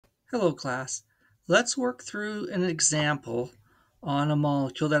Hello class. Let's work through an example on a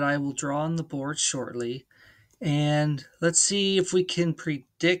molecule that I will draw on the board shortly. And let's see if we can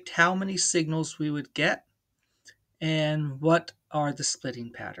predict how many signals we would get and what are the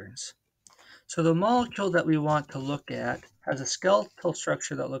splitting patterns. So the molecule that we want to look at has a skeletal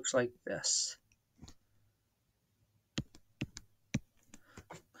structure that looks like this.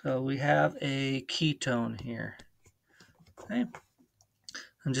 So we have a ketone here. Okay.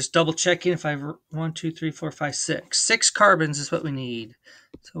 I'm just double checking if I have 1, 2, 3, 4, 5, 6. 6 carbons is what we need.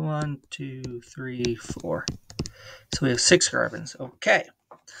 So 1, 2, 3, 4. So we have 6 carbons. Okay.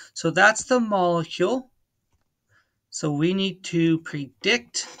 So that's the molecule. So we need to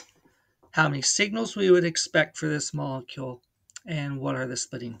predict how many signals we would expect for this molecule and what are the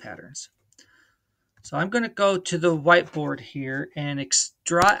splitting patterns. So I'm going to go to the whiteboard here and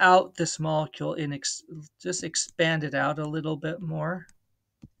draw out this molecule and just expand it out a little bit more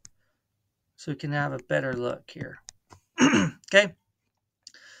so we can have a better look here. Okay,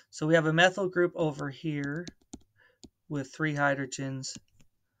 so we have a methyl group over here with 3 hydrogens.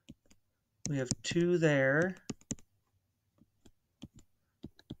 We have 2 there.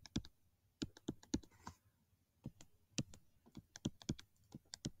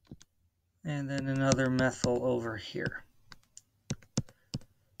 And then another methyl over here.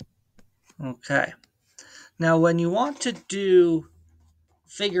 Okay. Now when you want to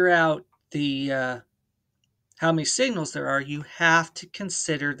figure out the how many signals there are, you have to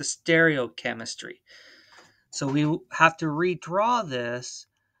consider the stereochemistry. So we have to redraw this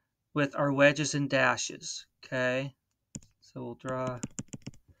with our wedges and dashes. Okay. So we'll draw,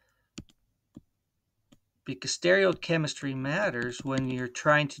 because stereochemistry matters when you're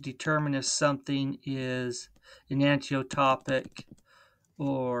trying to determine if something is enantiotopic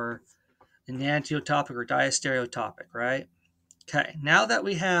or diastereotopic, right? Okay, now that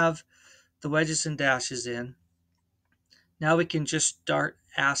we have the wedges and dashes in, now we can just start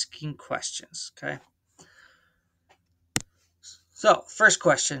asking questions, okay? So, first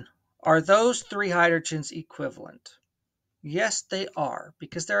question, are those 3 hydrogens equivalent? Yes, they are,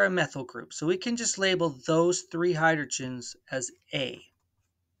 because they're a methyl group. So we can just label those 3 hydrogens as A.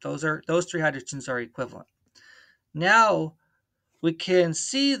 Those 3 hydrogens are equivalent. Now we can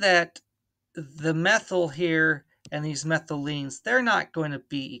see that the methyl here and these methylenes, they're not going to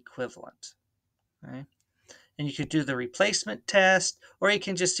be equivalent. Right? And you could do the replacement test, or you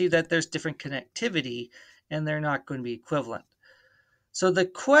can just see that there's different connectivity and they're not going to be equivalent. So the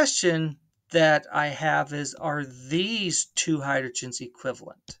question that I have is, are these 2 hydrogens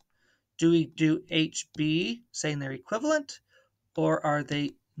equivalent? Do we do HB saying they're equivalent, or are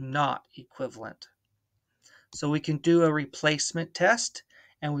they not equivalent? So we can do a replacement test,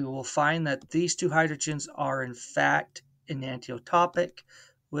 and we will find that these 2 hydrogens are in fact enantiotopic,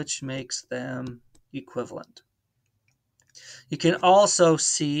 which makes them equivalent. You can also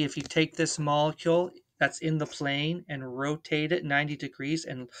see, if you take this molecule that's in the plane and rotate it 90 degrees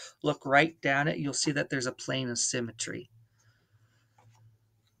and look right down it, you'll see that there's a plane of symmetry.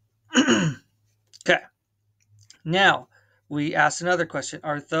 Okay. Now, we asked another question.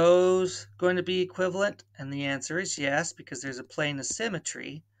 Are those going to be equivalent? And the answer is yes, because there's a plane of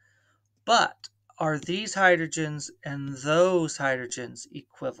symmetry. But are these hydrogens and those hydrogens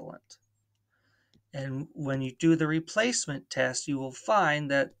equivalent? And when you do the replacement test, you will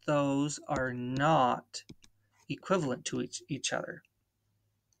find that those are not equivalent to each other.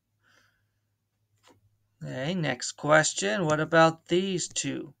 Okay, next question. What about these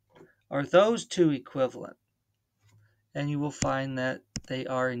 2? Are those 2 equivalent? And you will find that they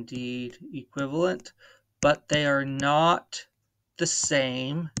are indeed equivalent, but they are not the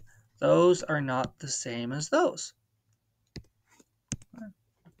same. Those are not the same as those.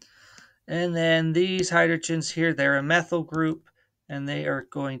 And then these hydrogens here, they're a methyl group, and they are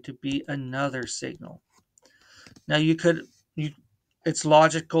going to be another signal. Now it's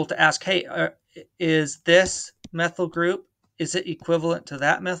logical to ask, hey, is this methyl group, is it equivalent to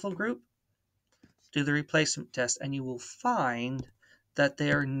that methyl group? Do the replacement test, and you will find that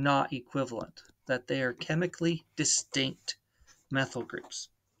they are not equivalent, that they are chemically distinct methyl groups.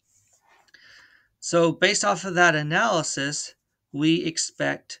 So based off of that analysis, we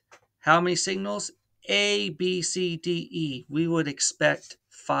expect how many signals? A, B, C, D, E. We would expect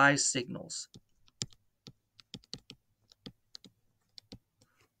 5 signals.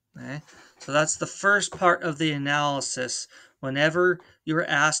 Okay, so that's the first part of the analysis. Whenever you're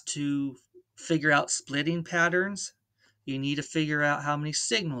asked to figure out splitting patterns, you need to figure out how many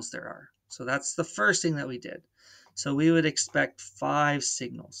signals there are. So that's the first thing that we did. So we would expect 5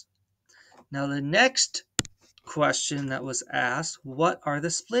 signals. Now the next question that was asked, what are the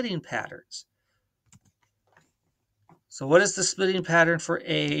splitting patterns? So what is the splitting pattern for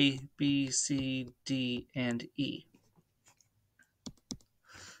A, B, C, D, and E?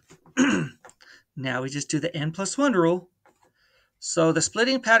 Now we just do the n+1 rule. So the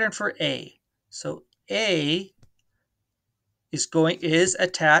splitting pattern for A. So A is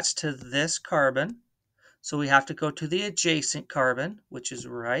attached to this carbon. So we have to go to the adjacent carbon, which is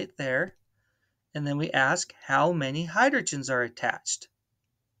right there. And then we ask how many hydrogens are attached.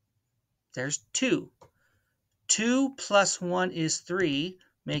 There's 2. 2 plus 1 is 3,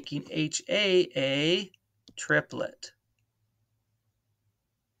 making HA a triplet.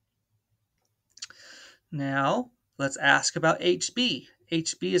 Now, let's ask about HB.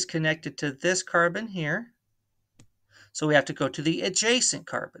 HB is connected to this carbon here. So we have to go to the adjacent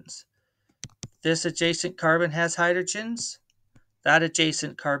carbons. This adjacent carbon has hydrogens. That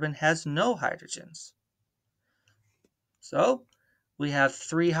adjacent carbon has no hydrogens. So we have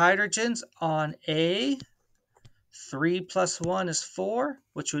 3 hydrogens on A. 3 plus 1 is 4,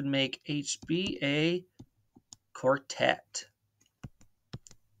 which would make HB a quartet.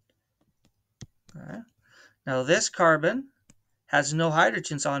 Okay. Now this carbon has no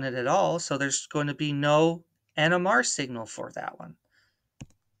hydrogens on it at all, so there's going to be no NMR signal for that one.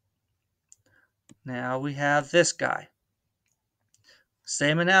 Now we have this guy.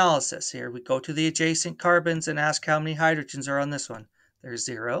 Same analysis here. We go to the adjacent carbons and ask how many hydrogens are on this one. There's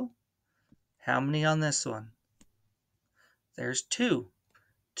 0. How many on this one? There's 2.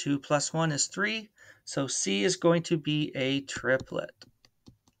 2 plus 1 is 3. So C is going to be a triplet.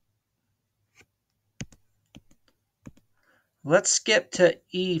 Let's skip to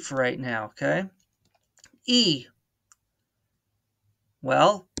E for right now, okay? E.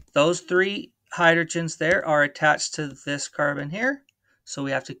 Well, those 3 hydrogens there are attached to this carbon here. So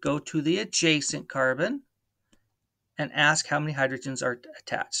we have to go to the adjacent carbon and ask how many hydrogens are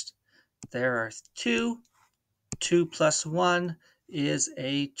attached. There are 2. 2 plus 1 is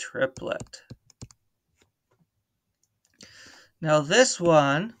a triplet. Now this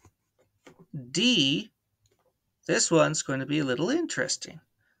one, D, this one's going to be a little interesting.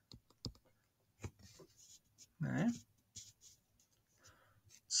 All right.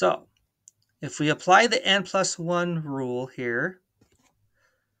 So if we apply the n+1 rule here,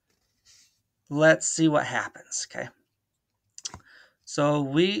 let's see what happens, okay? So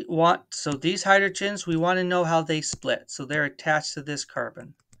these hydrogens, we want to know how they split. So they're attached to this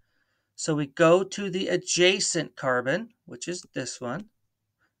carbon. So we go to the adjacent carbon, which is this one.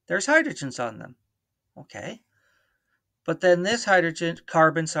 There's hydrogens on them. Okay. But then this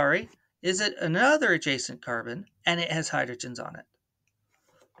carbon, is it another adjacent carbon and it has hydrogens on it.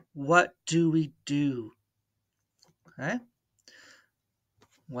 What do we do? Okay.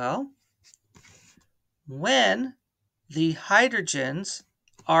 Well, when the hydrogens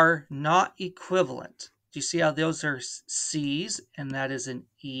are not equivalent, do you see how those are C's and that is an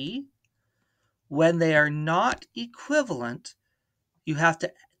E? When they are not equivalent, you have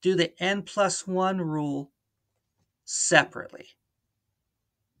to do the n+1 rule separately.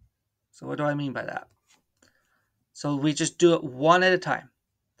 So what do I mean by that? So we just do it one at a time.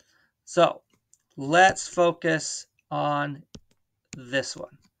 So let's focus on this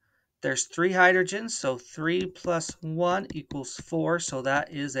one. There's 3 hydrogens, so 3 plus 1 equals 4, so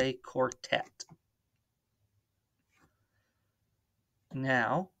that is a quartet.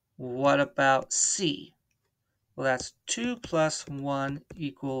 Now, what about C? Well, that's 2 plus 1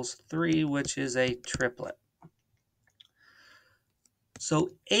 equals 3, which is a triplet.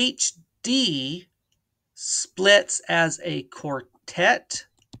 So HD splits as a quartet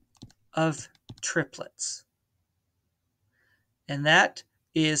of triplets. And that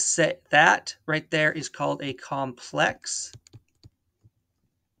right there is called a complex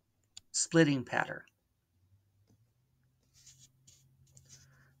splitting pattern.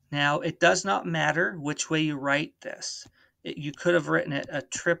 Now, it does not matter which way you write this. You could have written it a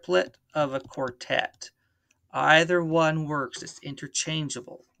triplet of a quartet. Either one works. It's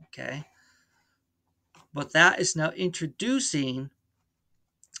interchangeable, okay? But that is now introducing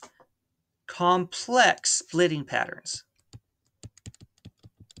complex splitting patterns.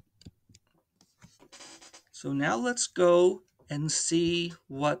 So now let's go and see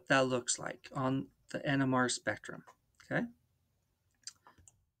what that looks like on the NMR spectrum, okay?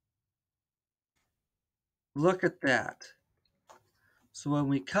 Look at that. So when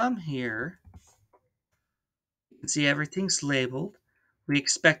we come here, you can see everything's labeled. We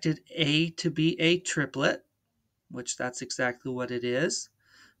expected A to be a triplet, which that's exactly what it is.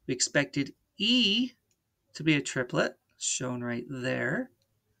 We expected E to be a triplet, shown right there.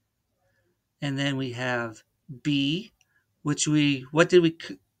 And then we have B, which what did we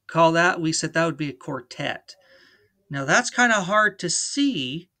call that? We said that would be a quartet. Now that's kind of hard to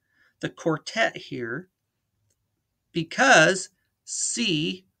see, the quartet here, because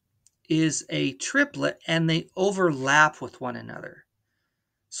C is a triplet and they overlap with one another.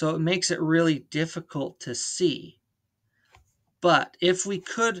 So it makes it really difficult to see. But if we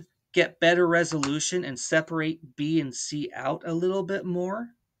could get better resolution and separate B and C out a little bit more,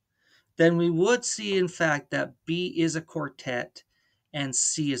 then we would see, in fact, that B is a quartet and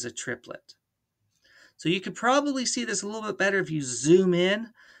C is a triplet. So you could probably see this a little bit better if you zoom in,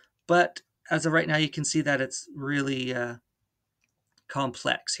 but as of right now, you can see that it's really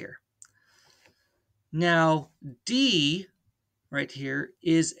complex here. Now, D right here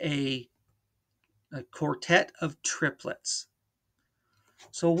is a quartet of triplets.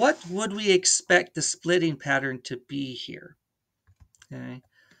 So what would we expect the splitting pattern to be here? Okay,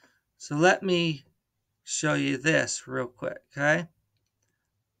 so let me show you this real quick, okay?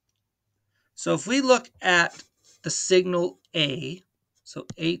 So if we look at the signal A, so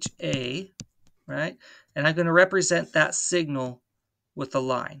HA, right? And I'm going to represent that signal with a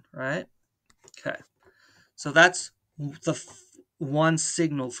line, right? Okay, so that's the one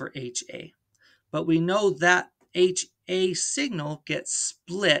signal for HA. But we know that HA signal gets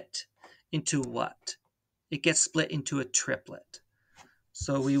split into what? It gets split into a triplet.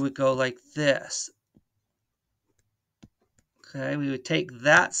 So we would go like this. Okay, we would take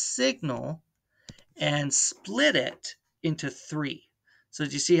that signal and split it into 3. So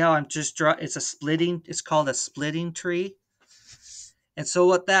do you see how I'm just it's called a splitting tree. And so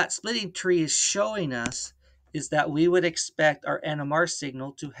what that splitting tree is showing us is that we would expect our NMR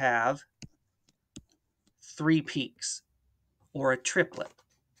signal to have 3 peaks, or a triplet,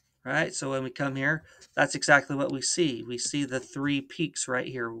 right? So when we come here, that's exactly what we see. We see the 3 peaks right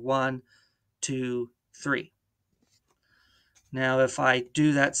here, 1, 2, 3. Now, if I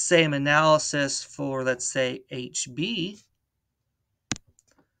do that same analysis for, let's say, HB,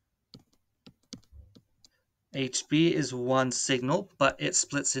 HB is one signal, but it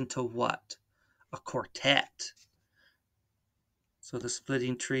splits into what? A quartet. So the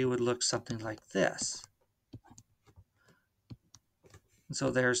splitting tree would look something like this. And so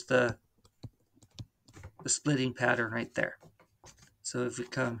there's the splitting pattern right there. So if we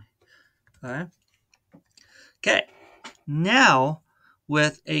come, okay, now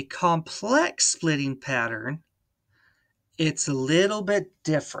with a complex splitting pattern, it's a little bit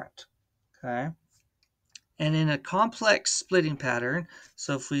different, okay? And in a complex splitting pattern,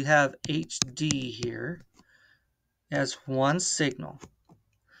 so if we have HD here as one signal,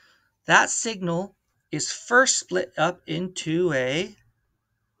 that signal is first split up into a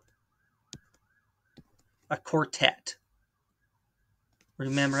quartet.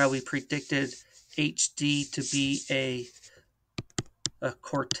 Remember how we predicted HD to be a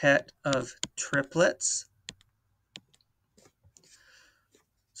quartet of triplets?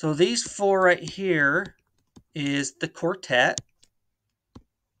 So these 4 right here is the quartet,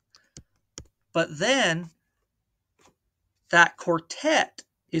 but then that quartet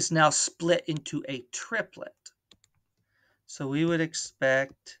is now split into a triplet. So we would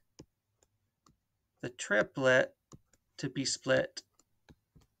expect the triplet to be split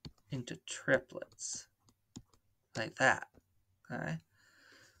into triplets, like that, okay?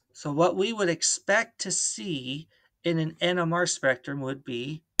 So what we would expect to see in an NMR spectrum would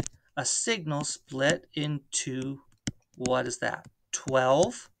be a signal split into, what is that,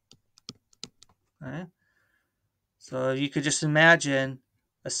 12? Okay. So you could just imagine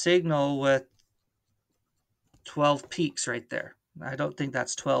a signal with 12 peaks right there. I don't think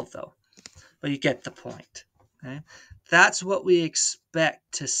that's 12 though, but you get the point. Okay. That's what we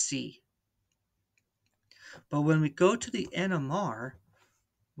expect to see. But when we go to the NMR,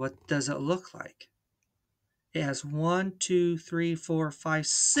 what does it look like? It has 1, 2, 3, 4, 5,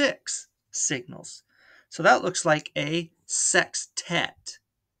 6 signals. So that looks like a sextet.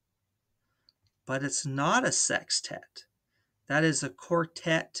 But it's not a sextet. That is a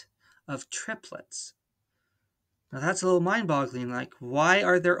quartet of triplets. Now that's a little mind-boggling. Like, why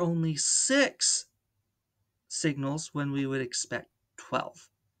are there only 6 signals when we would expect 12?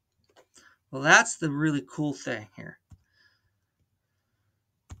 Well, that's the really cool thing here.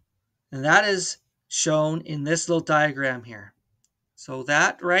 And that is shown in this little diagram here. So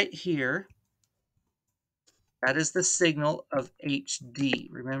that right here, that is the signal of HD.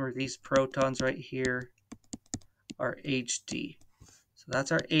 Remember, these protons right here are HD. So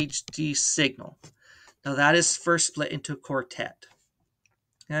that's our HD signal. Now that is first split into a quartet.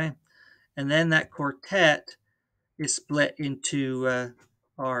 Okay? And then that quartet is split into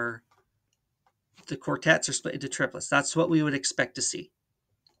the the quartets are split into triplets. That's what we would expect to see.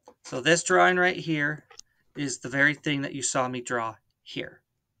 So this drawing right here is the very thing that you saw me draw here.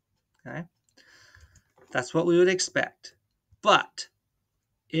 Okay, that's what we would expect. But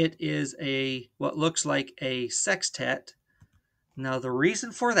it is what looks like a sextet. Now the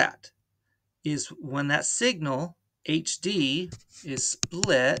reason for that is when that signal HD is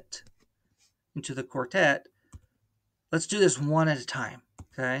split into the quartet. Let's do this one at a time.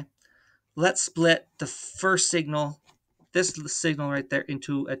 Okay, let's split the first signal, this signal right there,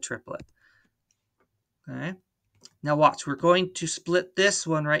 into a triplet. Okay, now watch, we're going to split this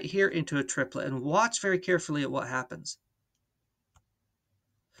one right here into a triplet, and watch very carefully at what happens.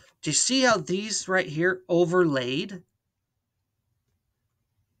 Do you see how these right here overlaid?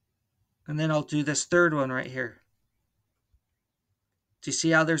 And then I'll do this third one right here. Do you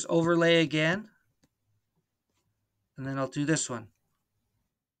see how there's overlay again? And then I'll do this one.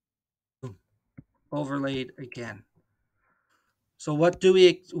 Overlaid again. So what do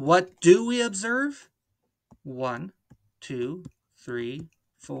we observe? 1, 2, 3,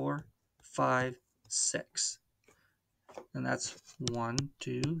 4, 5, 6. And that's 1,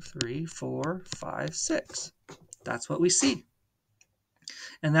 2, 3, 4, 5, 6. That's what we see.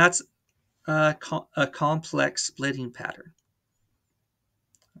 And that's a complex splitting pattern.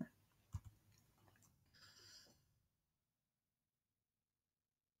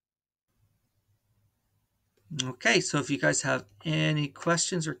 Okay, so if you guys have any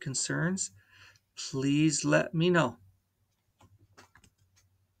questions or concerns, please let me know.